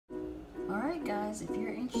Alright guys, if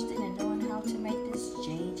you're interested in knowing how to make this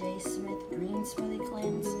JJ Smith Green Smoothie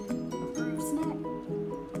Cleanse approved snack,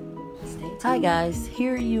 stay tuned. Hi guys,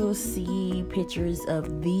 here you'll see pictures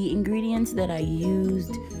of the ingredients that I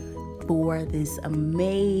used for this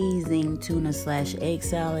amazing tuna/egg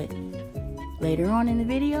salad. Later on in the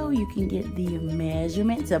video, you can get the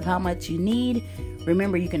measurements of how much you need.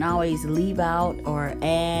 Remember, you can always leave out or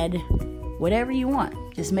add whatever you want.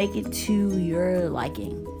 Just make it to your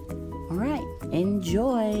liking. All right,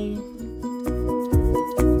 enjoy.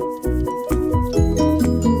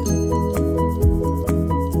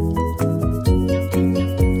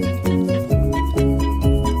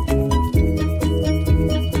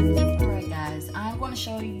 All right, guys, I'm going to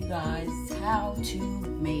show you guys how to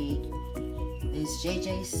make this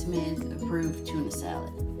JJ Smith approved tuna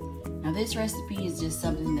salad. Now, this recipe is just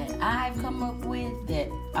something that I've come up with that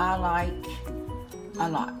I like a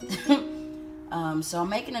lot. So I'm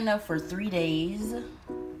making enough for 3 days.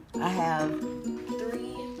 I have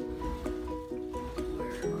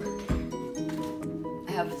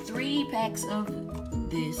three packs of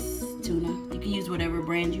this tuna. You can use whatever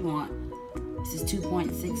brand you want. This is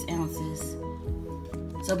 2.6 ounces.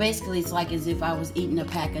 So basically it's like as if I was eating a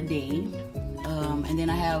pack a day. And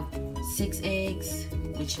then I have 6 eggs,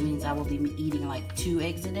 which means I will be eating like 2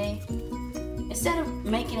 eggs a day. Instead of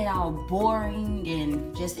making it all boring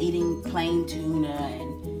and just eating plain tuna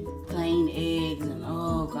and plain eggs and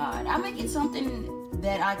oh god, I make it something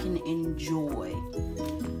that I can enjoy.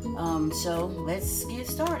 So let's get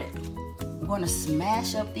started. I'm going to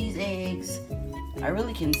smash up these eggs. I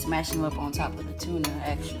really can smash them up on top of the tuna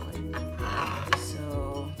actually.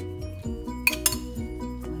 So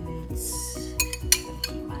let's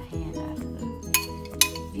keep my hand out of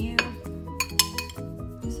the view.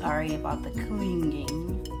 Sorry about the clinging.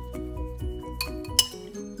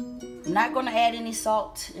 I'm not going to add any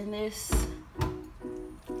salt in this.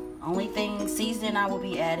 Only seasoning I will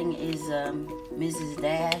be adding is Mrs.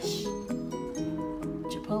 Dash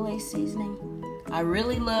Chipotle seasoning. I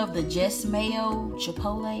really love the Just MAYO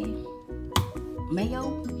Chipotle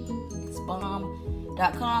Mayo. It's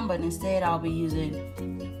bomb.com, but instead I'll be using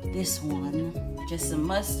this one. Just some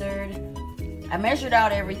mustard. I measured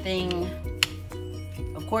out everything.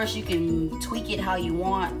 Of course, you can tweak it how you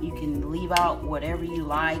want. You can leave out whatever you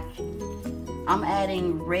like. I'm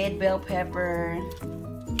adding red bell pepper,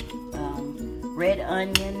 red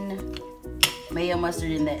onion, mayo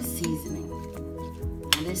mustard in that seasoning.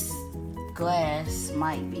 And this glass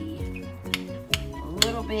might be a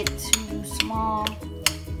little bit too small,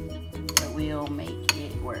 but we'll make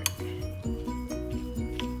it work.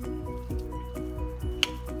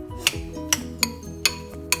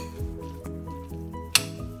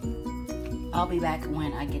 I'll be back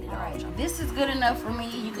when I get it all right. This is good enough for me.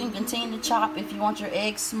 You can continue to chop if you want your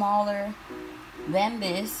eggs smaller than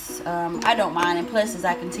this. I don't mind, and plus as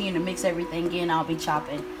I continue to mix everything in, I'll be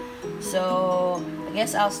chopping. So I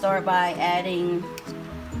guess I'll start by adding,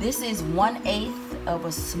 this is 1/8 of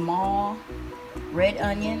a small red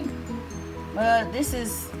onion. This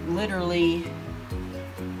is literally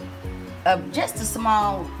just a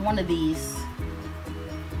small one of these,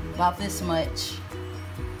 about this much.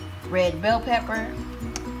 Red bell pepper.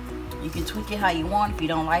 You can tweak it how you want. If you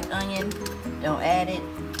don't like onion, don't add it.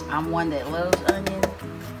 I'm one that loves onion.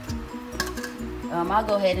 I'll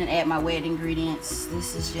go ahead and add my wet ingredients.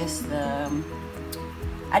 This is just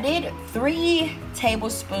I did 3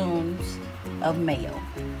 tablespoons of mayo.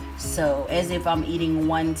 So as if I'm eating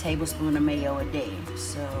 1 tablespoon of mayo a day.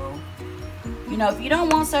 So, you know, if you don't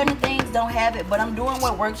want certain things, don't have it. But I'm doing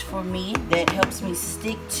what works for me that helps me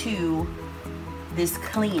stick to this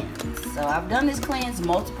cleanse. So I've done this cleanse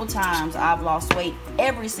multiple times. I've lost weight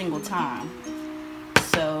every single time.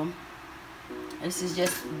 So this is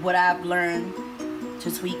just what I've learned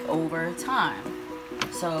to tweak over time.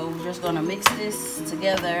 So we're just gonna mix this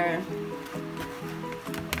together.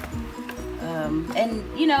 And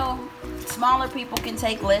you know, smaller people can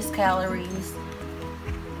take less calories.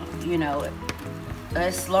 You know,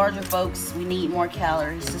 us larger folks, we need more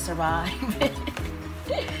calories to survive.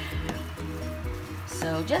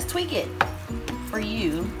 So just tweak it for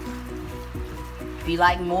you. If you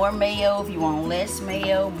like more mayo, if you want less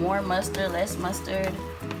mayo, more mustard, less mustard.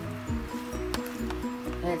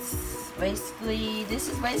 This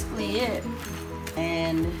is basically it.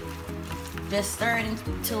 And just stir it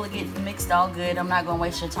until it gets mixed all good. I'm not gonna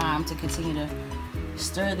waste your time to continue to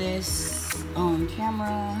stir this on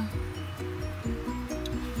camera.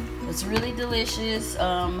 It's really delicious.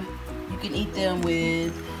 You can eat them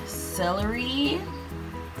with celery.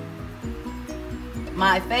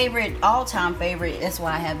 My favorite, all-time favorite, that's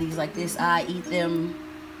why I have these like this, I eat them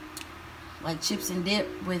like chips and dip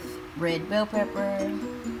with red bell pepper.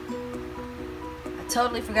 I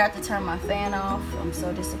totally forgot to turn my fan off. I'm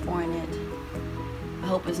so disappointed. I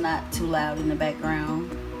hope it's not too loud in the background.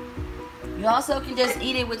 You also can just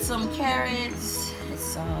eat it with some carrots.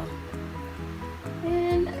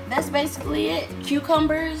 And that's basically it.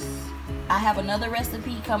 Cucumbers. I have another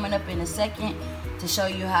recipe coming up in a second to show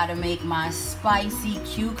you how to make my spicy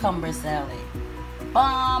cucumber salad.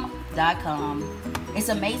 Bomb.com. It's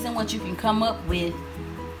amazing what you can come up with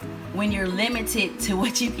when you're limited to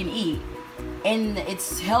what you can eat. And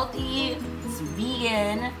it's healthy, it's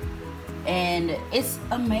vegan, and it's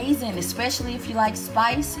amazing, especially if you like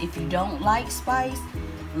spice. If you don't like spice,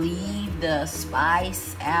 leave the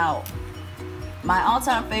spice out. My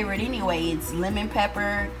all-time favorite anyway, it's lemon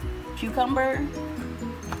pepper cucumber,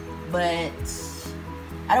 but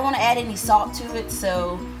I don't want to add any salt to it,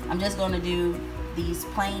 so I'm just going to do these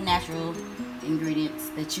plain natural ingredients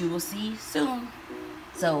that you will see soon.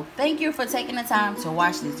 So thank you for taking the time to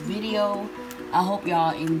watch this video. I hope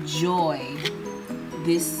y'all enjoy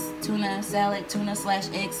this tuna salad,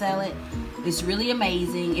 tuna/egg salad. It's really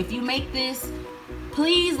amazing. If you make this,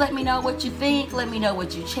 please let me know what you think. Let me know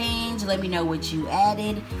what you changed. Let me know what you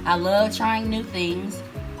added. I love trying new things.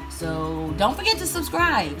 So don't forget to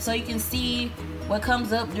subscribe so you can see what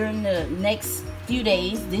comes up during the next few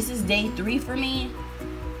days. This is day 3 for me.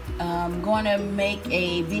 I'm going to make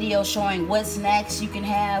a video showing what snacks you can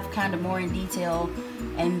have, kind of more in detail.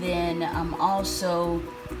 And then I'm also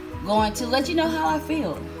going to let you know how I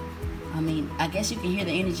feel. I mean, I guess you can hear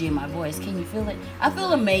the energy in my voice. Can you feel it? I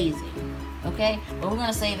feel amazing. Okay? But we're going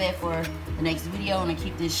to save that for the next video. I'm going to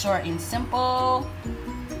keep this short and simple.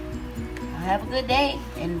 Have a good day.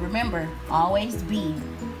 And remember, always be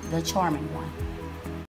the charming one.